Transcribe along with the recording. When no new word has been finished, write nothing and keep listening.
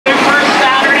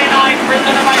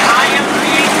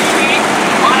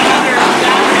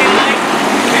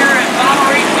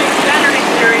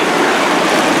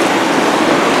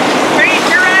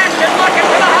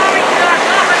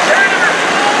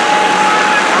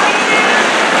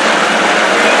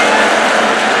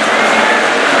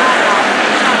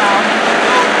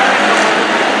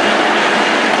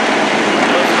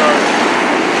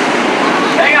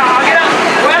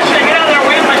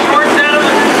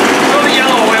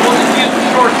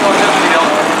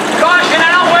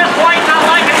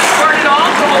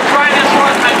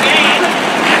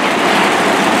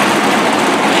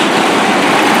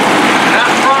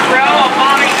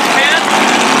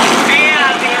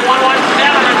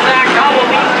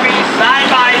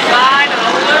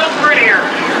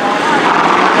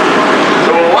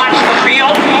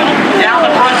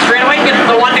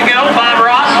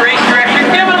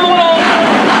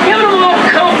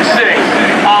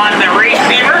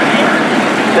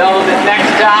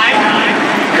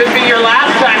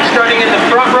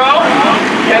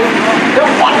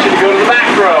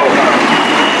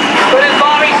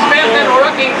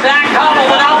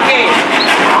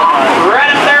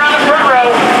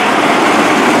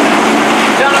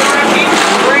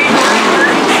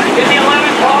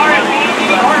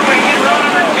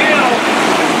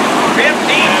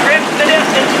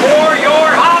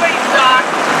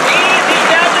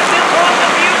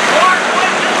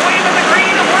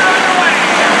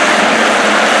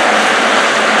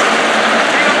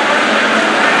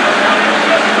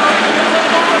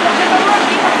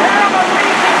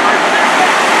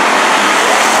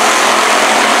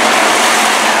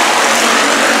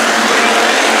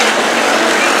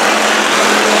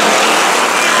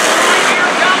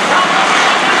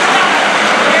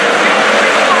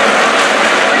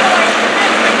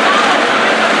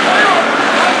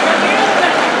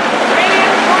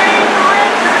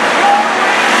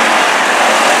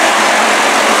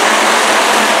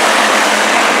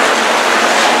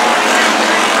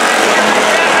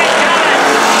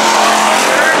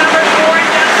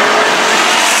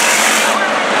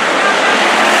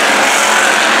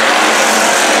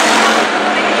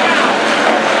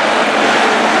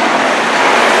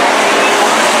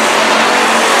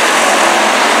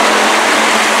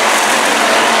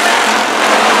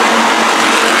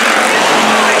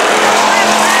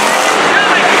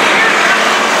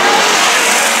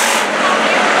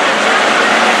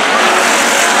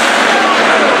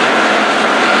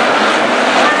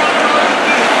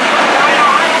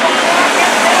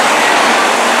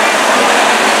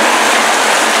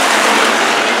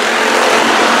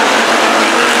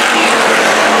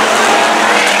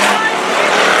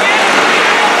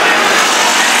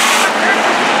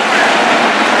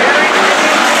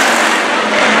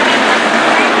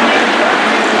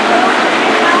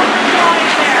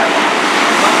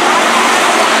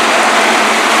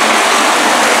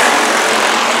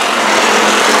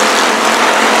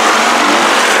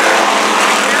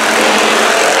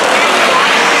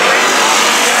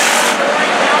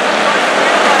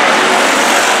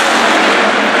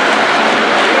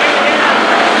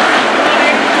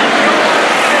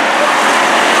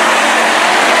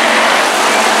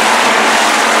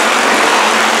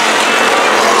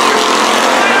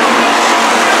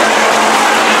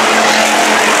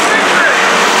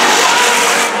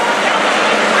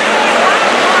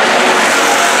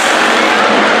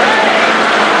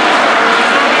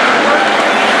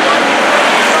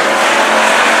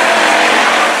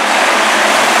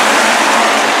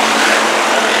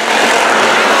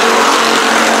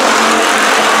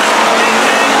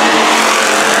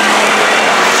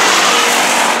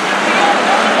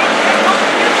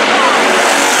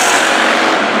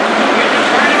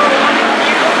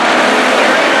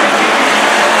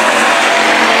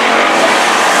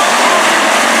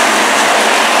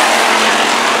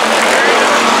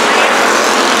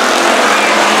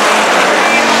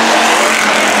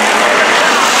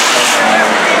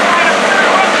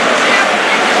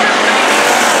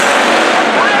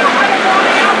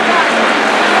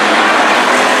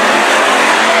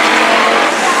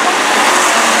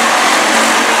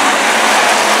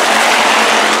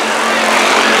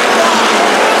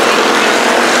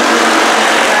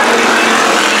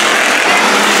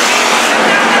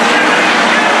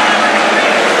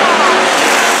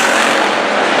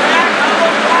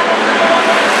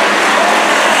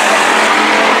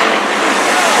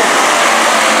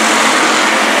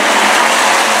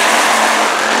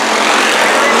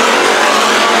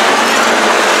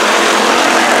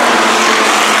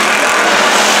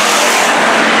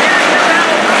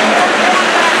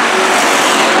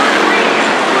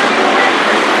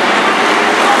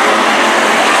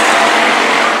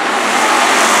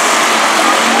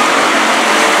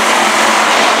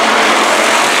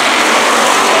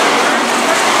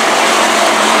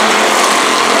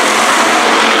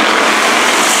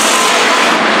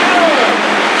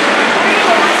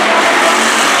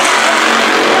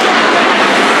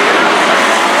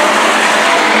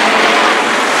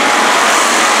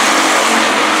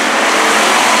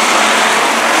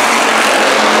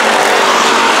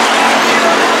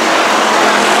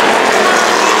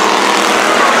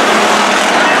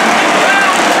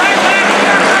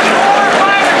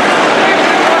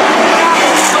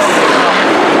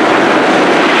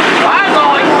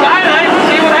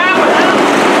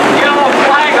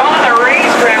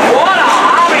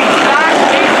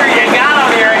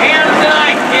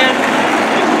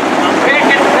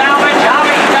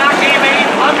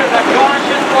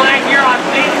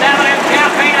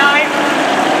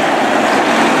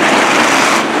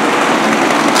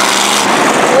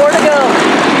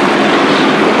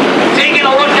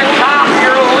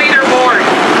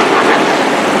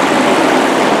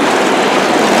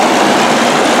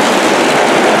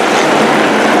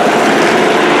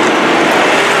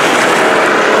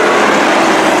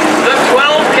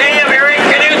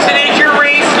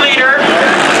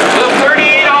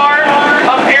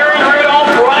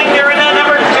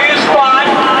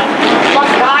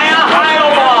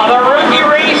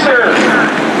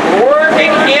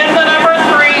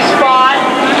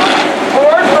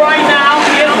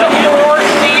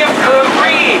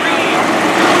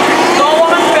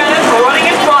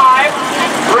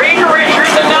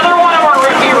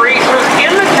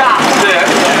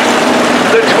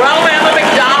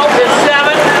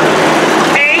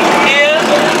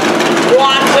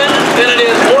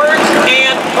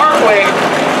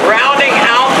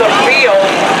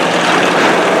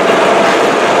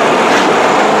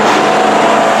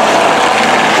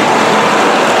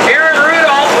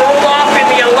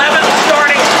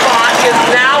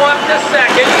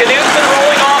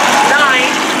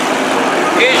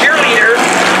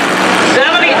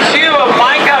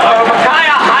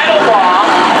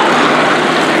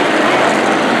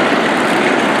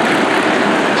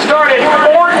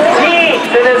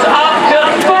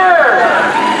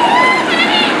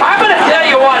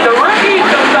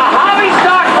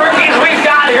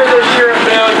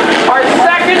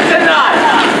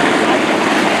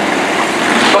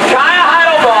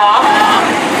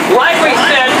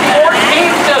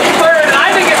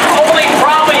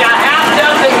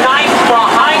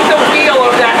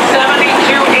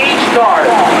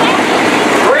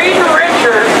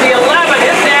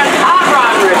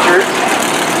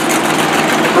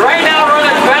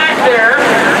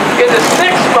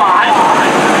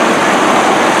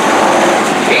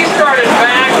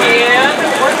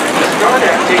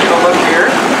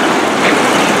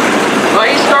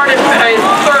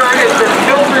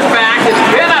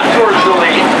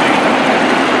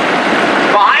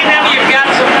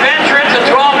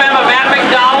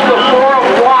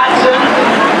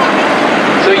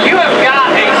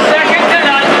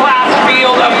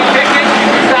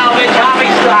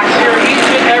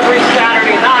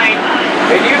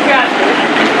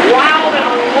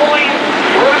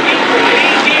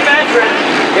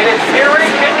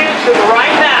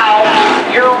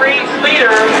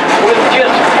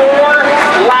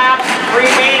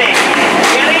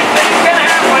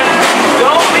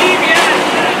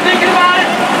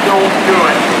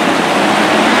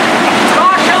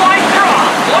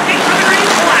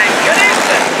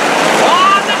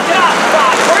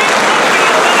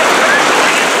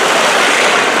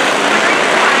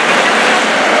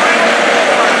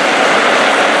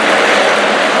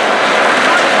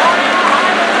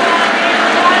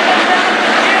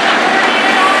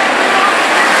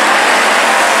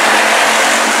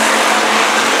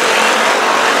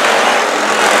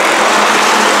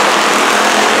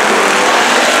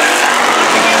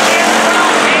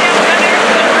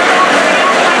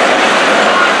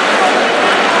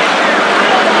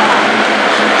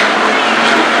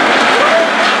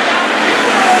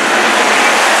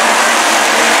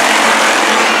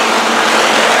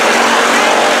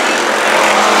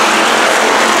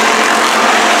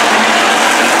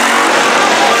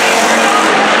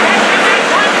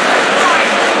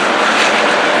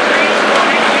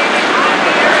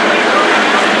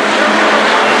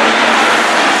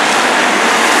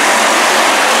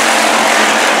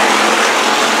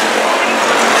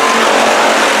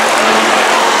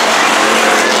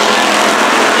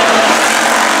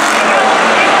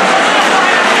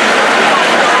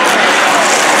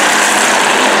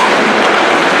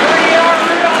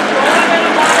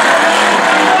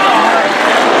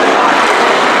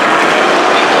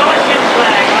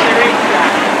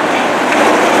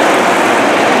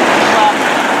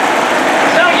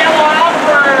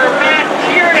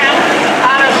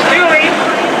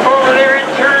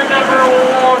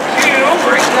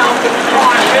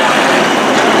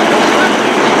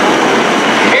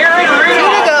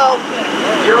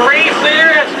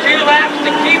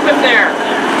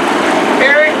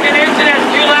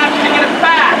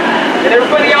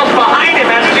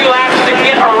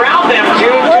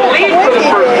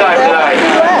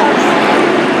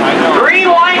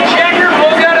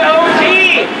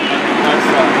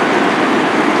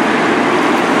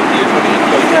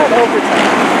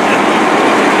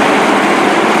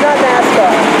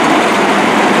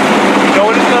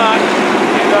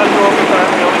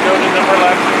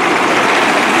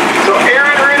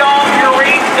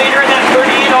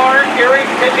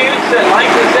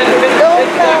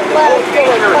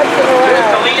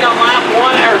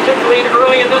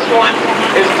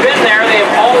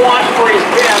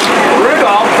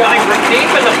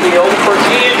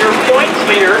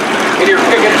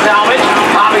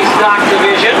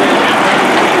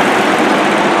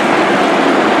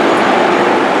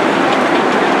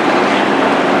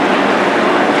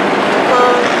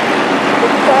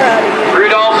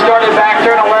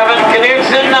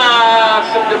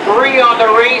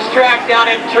track down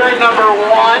in turn number 1.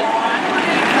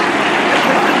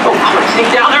 Oh, I'm gonna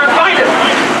sneak down there and find it.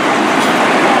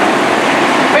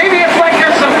 Maybe it's like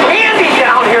there's some candy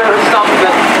down here or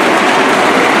something.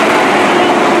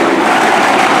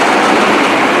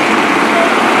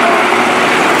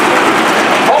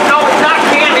 Oh no, it's not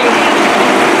candy.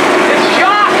 It's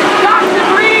shock. Shock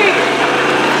debris.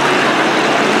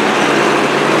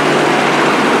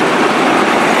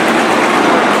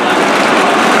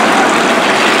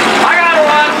 I got a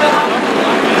lesson.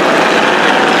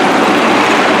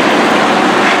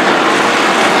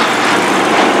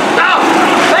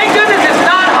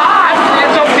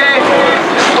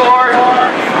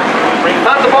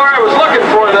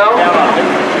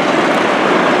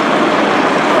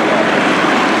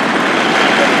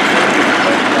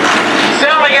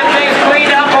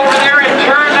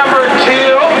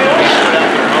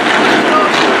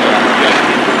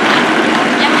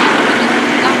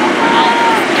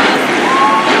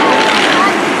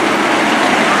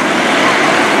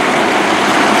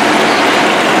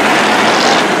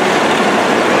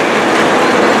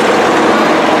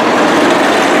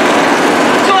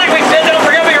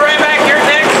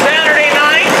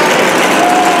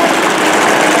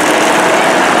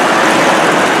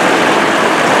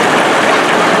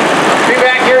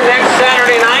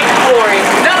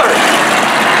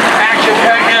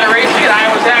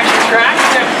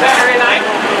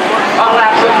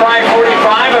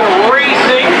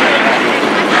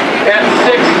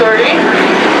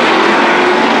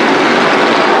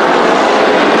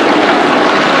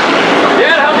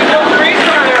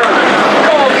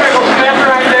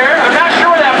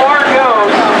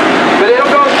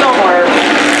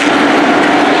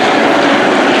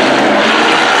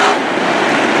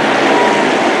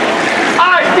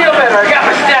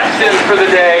 For the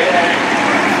day,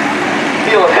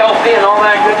 feeling healthy and all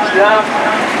that good stuff.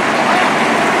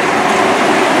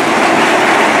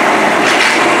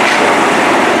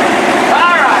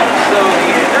 All right, so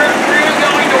the third crew is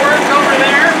going to work over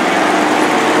there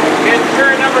in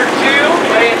turn number 2,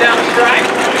 laying down the strike.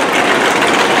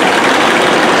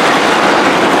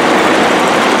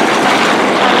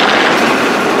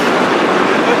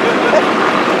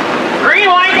 Green,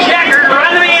 white, checkered,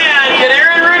 run to the end.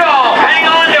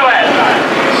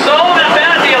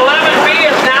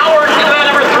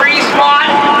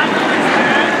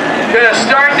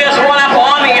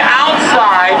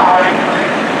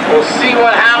 We'll see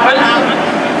what happens.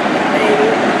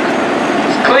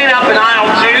 Clean up in aisle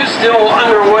 2, still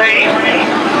underway.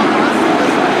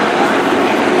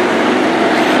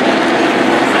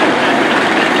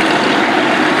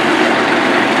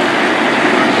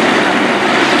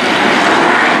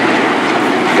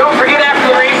 Don't forget, after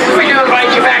the races, we do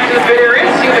invite you back to the pit area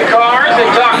to see the cars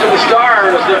and talk to the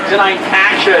stars of tonight's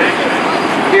action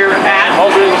here at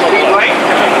Boone Speedway.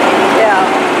 Yeah.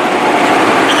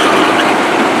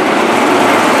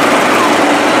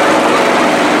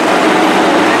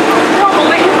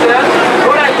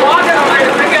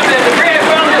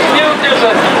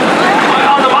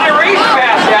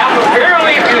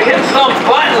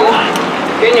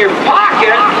 In your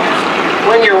pocket,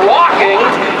 when you're walking,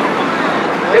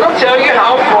 it'll tell you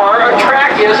how far a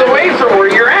track is away from where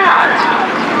you're at.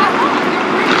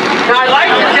 Now, I'd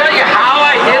like to tell you how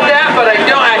I did that, but I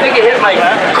don't. I think it hit my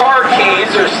car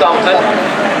keys or something.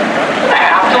 I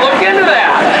have to look into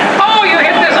that. Oh, you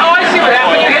hit this. Oh, I see what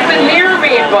happened. You hit the near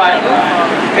me button,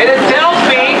 and it tells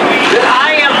me that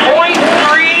I am 0.3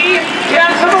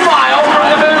 tenths of a mile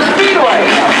from the Boone Speedway.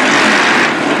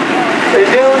 They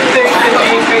don't think the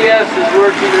GPS is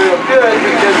working real good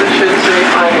because it should say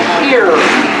I'm here.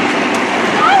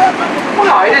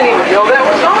 Wow, I didn't even know that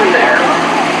was on there.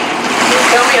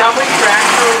 Tell me how many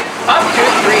tracks are up to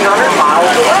 300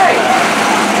 miles away.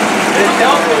 And it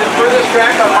tells me the furthest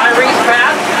track on my race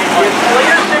path is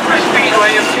Slinger Super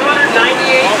Speedway of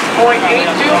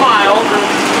 298.82 miles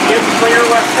in Slinger,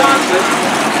 Wisconsin.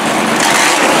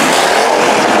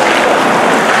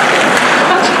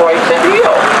 That's quite the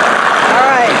deal.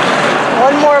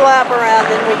 One more lap around,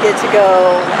 then we get to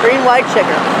go green, white,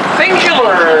 checker. Things you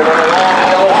learn on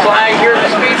the old flag here at the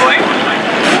Speedway.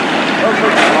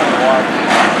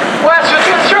 Wes,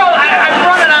 throw, I'm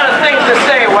running out of things to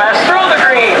say, Wes. Throw the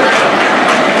green.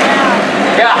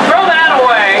 Yeah, throw that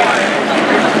away.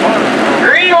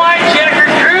 Green, white, checker,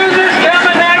 cruisers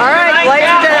coming next. All right,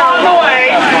 lights are down. On the way.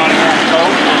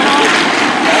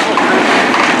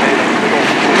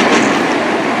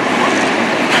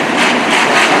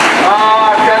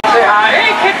 I've got to say hi.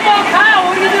 Hey, Kickball Kyle,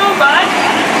 what are you doing, bud?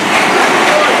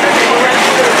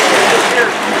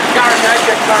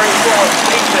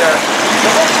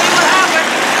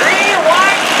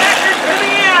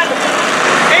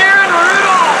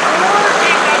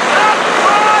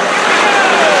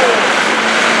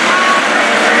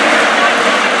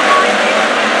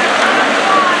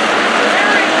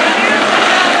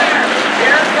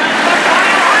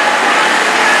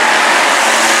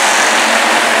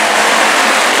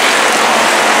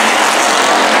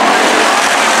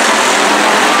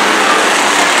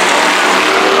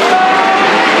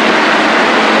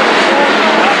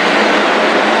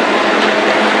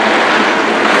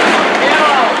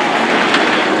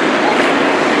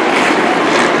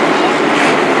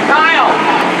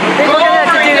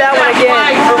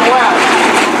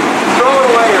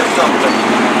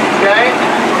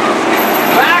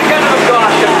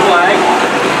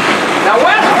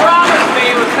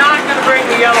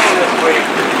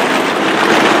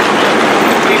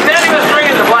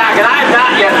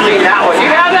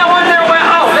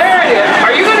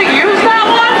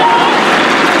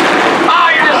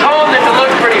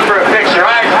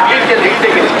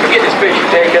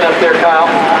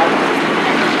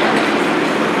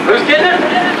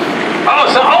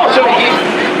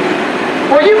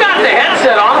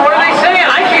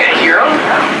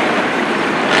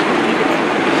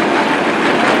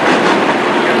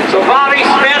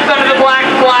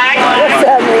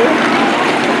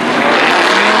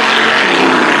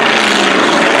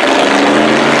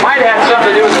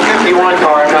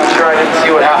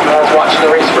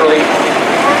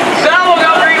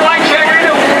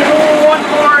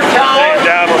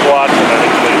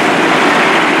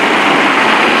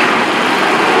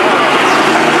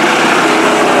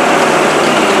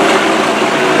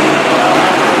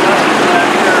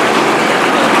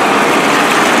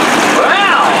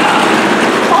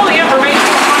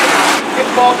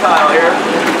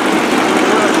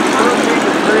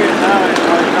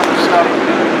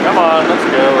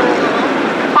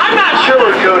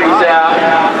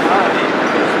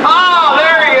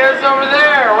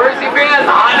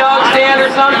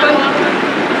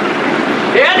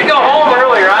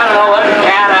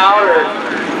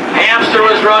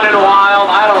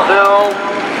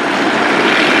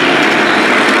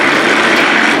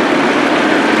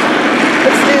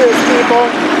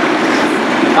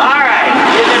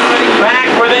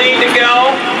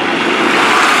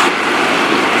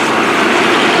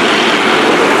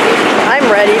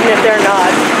 red, even if they're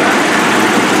not.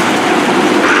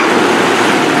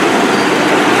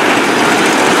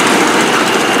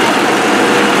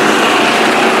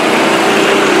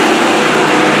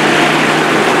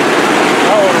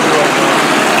 Oh,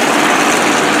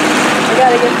 I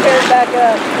gotta get paired back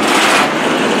up.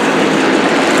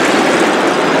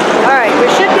 Alright, we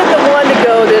should get the one to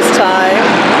go this time.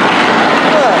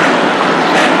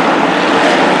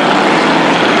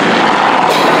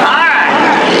 Alright.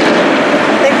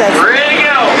 I think that's Ready to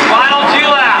go. Final 2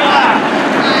 laps.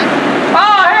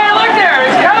 Oh, hey, look there.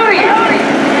 It's Cody.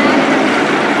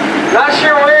 Not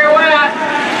sure where he went.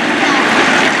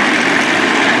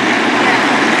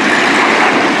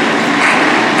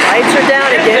 lights are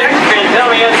down again. Tell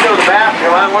me he had to go to the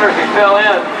bathroom. I wonder if he fell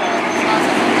in.